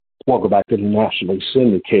Welcome back to the nationally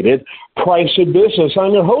syndicated Price of Business.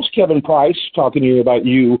 I'm your host, Kevin Price, talking to you about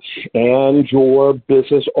you and your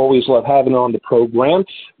business. Always love having on the program.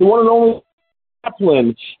 The one and only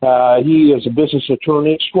Kaplan. He is a business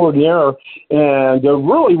attorney extraordinaire and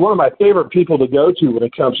really one of my favorite people to go to when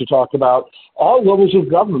it comes to talk about all levels of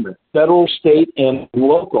government, federal, state, and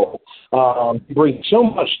local. He brings so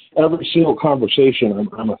much to every single conversation.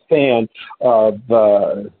 I'm a fan of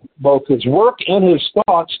both his work and his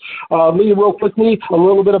thoughts. Lee, real quickly, a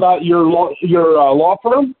little bit about your law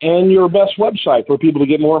firm and your best website for people to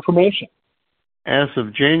get more information. As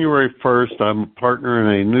of January 1st, I'm a partner in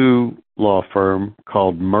a new law firm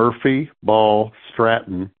called Murphy, Ball,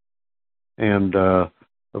 Stratton. And, of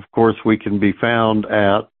course, we can be found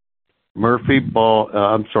at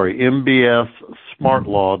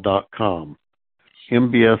mbssmartlaw.com.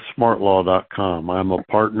 mbssmartlaw.com. I'm a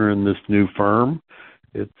partner in this new firm.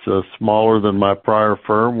 It's smaller than my prior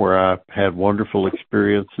firm where I had wonderful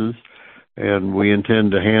experiences, and we intend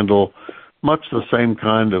to handle much the same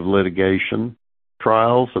kind of litigation,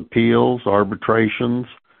 trials, appeals, arbitrations,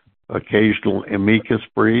 occasional amicus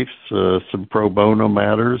briefs, some pro bono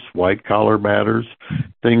matters, white-collar matters,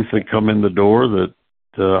 things that come in the door that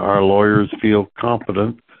our lawyers feel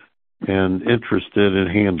competent and interested in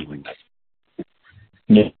handling.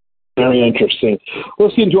 Yeah, very interesting.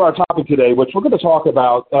 Let's get into our topic today, which we're going to talk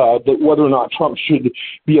about whether or not Trump should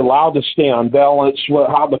be allowed to stay on ballots,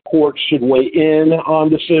 how the courts should weigh in on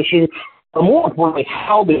this issue, or more importantly,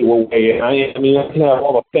 how they will weigh in. I mean, I can have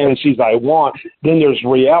all the fantasies I want, then there's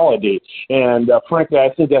reality. And frankly, I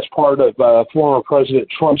think that's part of former President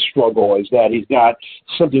Trump's struggle, is that he's got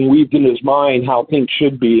something weaved in his mind how things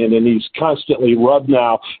should be, and then he's constantly rubbed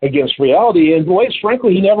now against reality in ways,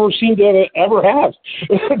 frankly, he never seemed to ever have.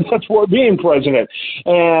 That's for being president.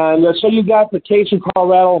 And so you've got the case in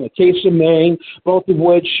Colorado and the case in Maine, both of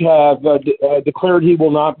which have declared he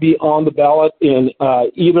will not be on the ballot in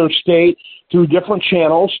either state, through different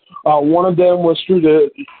channels. One of them was through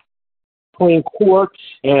the Supreme Court,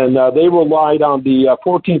 and they relied on the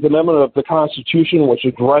 14th Amendment of the Constitution, which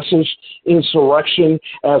addresses insurrection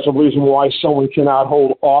as a reason why someone cannot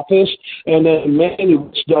hold office. And then mainly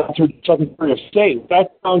it's done through the Secretary of State. In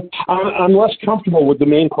fact, I'm less comfortable with the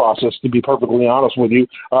Maine process, to be perfectly honest with you.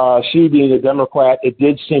 She being a Democrat, it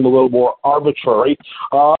did seem a little more arbitrary,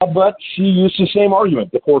 but she used the same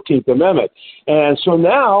argument, the 14th Amendment. And so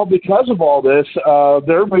now, because of all this,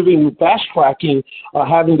 they're moving, fast-tracking,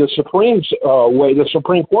 having the Supreme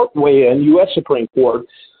Court weigh in, U.S. Supreme Court,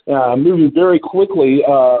 moving very quickly.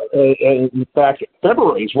 In fact,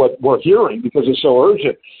 February is what we're hearing because it's so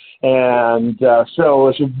urgent. And so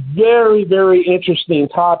it's a very, very interesting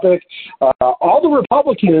topic. All the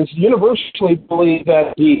Republicans universally believe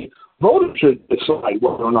that the voters should decide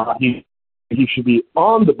whether or not he should be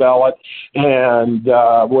on the ballot, and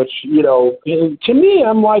which, you know, to me,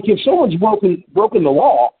 I'm like, if someone's broken the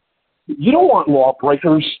law, you don't want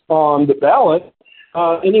lawbreakers on the ballot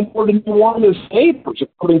any more than you want his neighbors,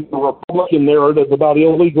 according to the Republican narrative about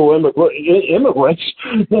illegal immigrants.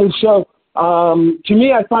 And so, to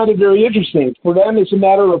me, I find it very interesting. For them, it's a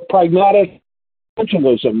matter of pragmatic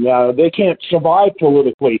essentialism. They can't survive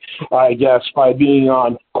politically, I guess, by being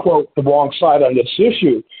on, quote, the wrong side on this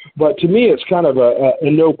issue. But to me, it's kind of a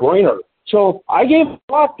no-brainer. So I gave a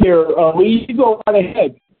thought there. Lee, you go right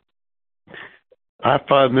ahead. I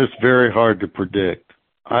find this very hard to predict.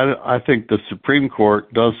 I think the Supreme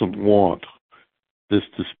Court doesn't want this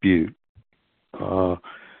dispute.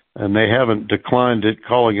 And they haven't declined it,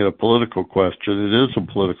 calling it a political question. It is a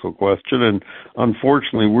political question. And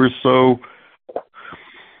unfortunately, we're so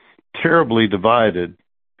terribly divided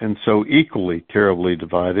and so equally terribly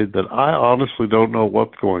divided that I honestly don't know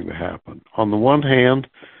what's going to happen. On the one hand,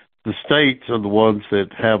 the states are the ones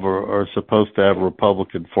that are supposed to have a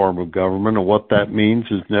Republican form of government, and what that means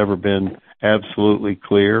has never been absolutely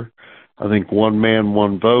clear. I think one man,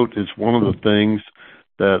 one vote is one of the things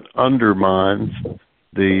that undermines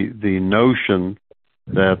the notion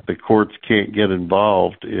that the courts can't get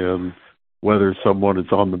involved in whether someone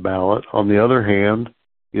is on the ballot. On the other hand,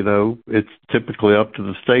 you know, it's typically up to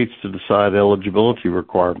the states to decide eligibility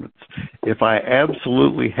requirements. If I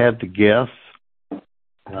absolutely had to guess,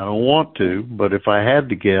 I don't want to, but if I had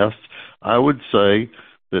to guess, I would say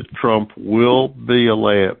that Trump will be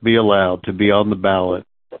allowed to be on the ballot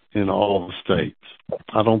in all the states.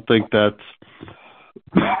 I don't think that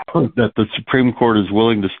the Supreme Court is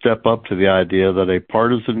willing to step up to the idea that a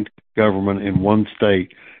partisan government in one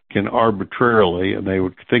state can arbitrarily, and they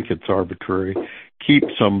would think it's arbitrary, keep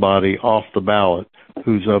somebody off the ballot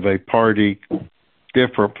who's of a party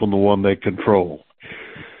different from the one they control.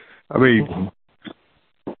 I mean,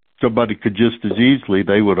 somebody could just as easily,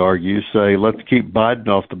 they would argue, say, let's keep Biden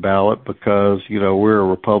off the ballot because, we're a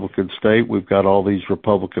Republican state. We've got all these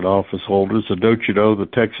Republican office holders. And don't you know, the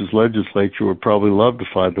Texas legislature would probably love to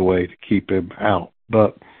find a way to keep him out.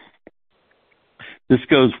 But this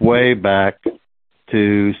goes way back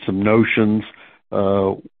to some notions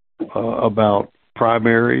about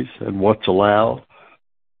primaries and what's allowed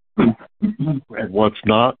and what's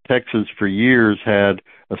not. Texas for years had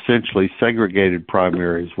essentially segregated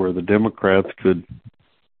primaries where the Democrats could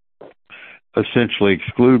essentially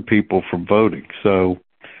exclude people from voting. So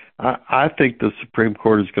I think the Supreme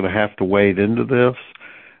Court is going to have to wade into this,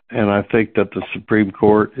 and I think that the Supreme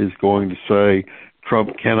Court is going to say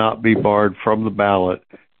Trump cannot be barred from the ballot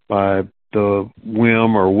by the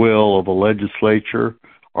whim or will of a legislature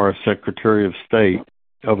or a Secretary of State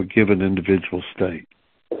of a given individual state.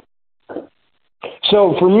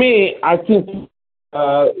 So for me, I think,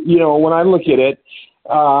 when I look at it,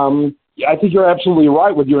 I think you're absolutely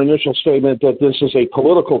right with your initial statement that this is a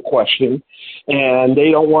political question, and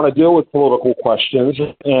they don't want to deal with political questions.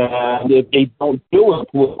 And if they don't deal with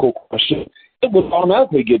political questions, it would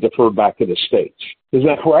automatically get deferred back to the states. Is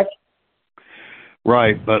that correct?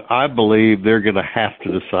 Right, but I believe they're going to have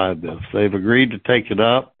to decide this. They've agreed to take it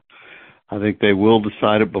up. I think they will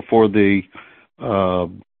decide it before the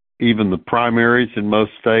even the primaries in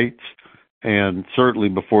most states, and certainly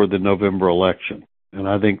before the November election. And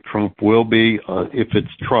I think Trump will be, if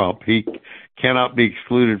it's Trump, he cannot be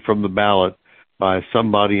excluded from the ballot by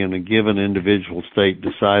somebody in a given individual state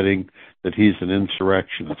deciding that he's an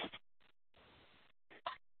insurrectionist.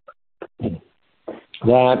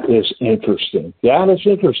 That is interesting. That is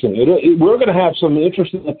interesting. We're going to have some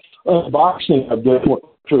interesting unboxing of this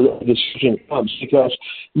decision comes, because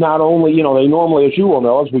not only, they normally, as you will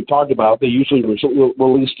know, as we've talked about, they usually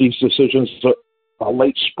release these decisions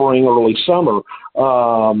late spring, early summer.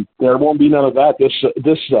 There won't be none of that this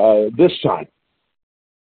time.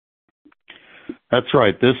 That's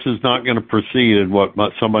right. This is not going to proceed in what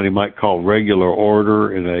somebody might call regular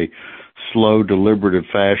order in a slow, deliberative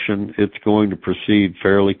fashion. It's going to proceed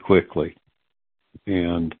fairly quickly.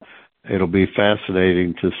 And it'll be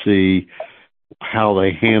fascinating to see how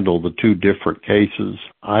they handle the two different cases.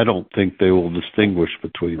 I don't think they will distinguish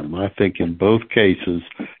between them. I think in both cases,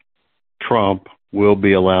 Trump will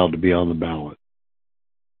be allowed to be on the ballot.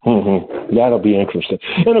 Mm-hmm. That'll be interesting.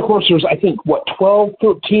 And of course, there's, 12,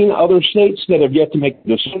 13 other states that have yet to make a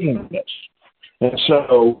decision on this. And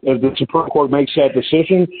so if the Supreme Court makes that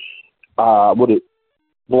decision, would it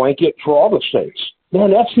blanket for all the states?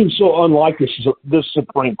 Man, that seems so unlike this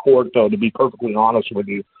Supreme Court, though, to be perfectly honest with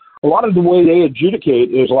you. A lot of the way they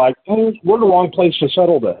adjudicate is like, we're the wrong place to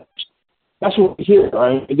settle this. That's what we hear.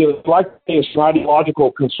 Right? It's like it's an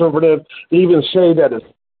ideological conservative. They even say that it's,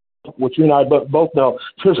 which you and I both know,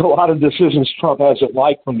 there's a lot of decisions Trump hasn't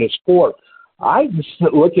liked from this court. I just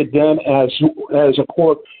look at them as a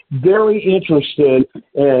court very interested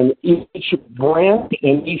in each branch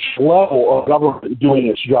and each level of government doing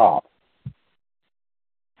its job.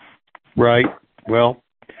 Right. Well,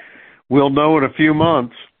 we'll know in a few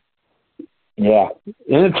months. Yeah,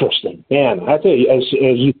 interesting. Man, I tell you, as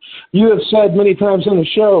you have said many times on the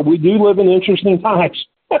show, we do live in interesting times.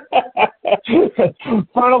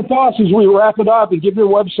 Final thoughts as we wrap it up, and give your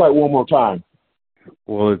website one more time.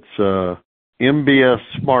 Well, it's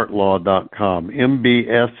mbssmartlaw.com,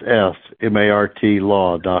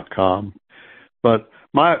 mbssmartlaw.com. But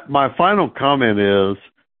my final comment is,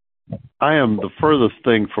 I am the furthest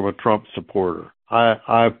thing from a Trump supporter.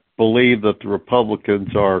 I believe that the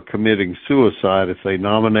Republicans are committing suicide if they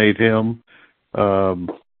nominate him,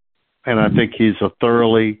 and I think he's a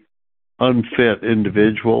thoroughly unfit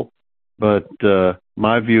individual. But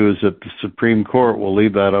my view is that the Supreme Court will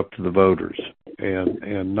leave that up to the voters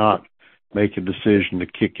and not make a decision to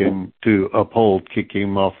kicking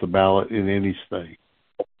him off the ballot in any state.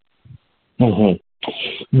 Mm-hmm.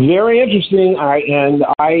 Very interesting.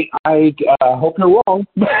 I hope you're wrong,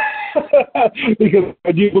 because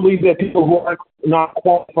I do believe that people who are not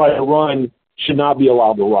qualified to run should not be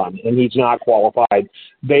allowed to run, and he's not qualified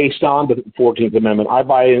based on the 14th Amendment. I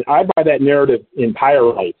buy that narrative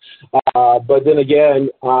entirely. But then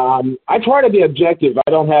again, I try to be objective.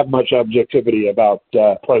 I don't have much objectivity about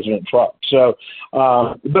President Trump. So,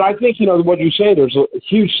 but I think, what you say, there's a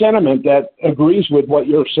huge sentiment that agrees with what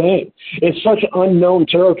you're saying. It's such unknown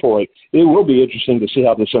territory. It will be interesting to see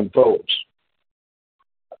how this unfolds.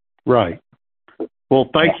 Right.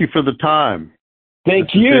 Well, thank you for the time.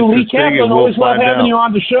 Thank you, Lee Kaplan. Always love having you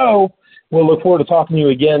on the show. We'll look forward to talking to you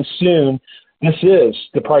again soon. This is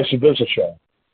the Price of Business Show.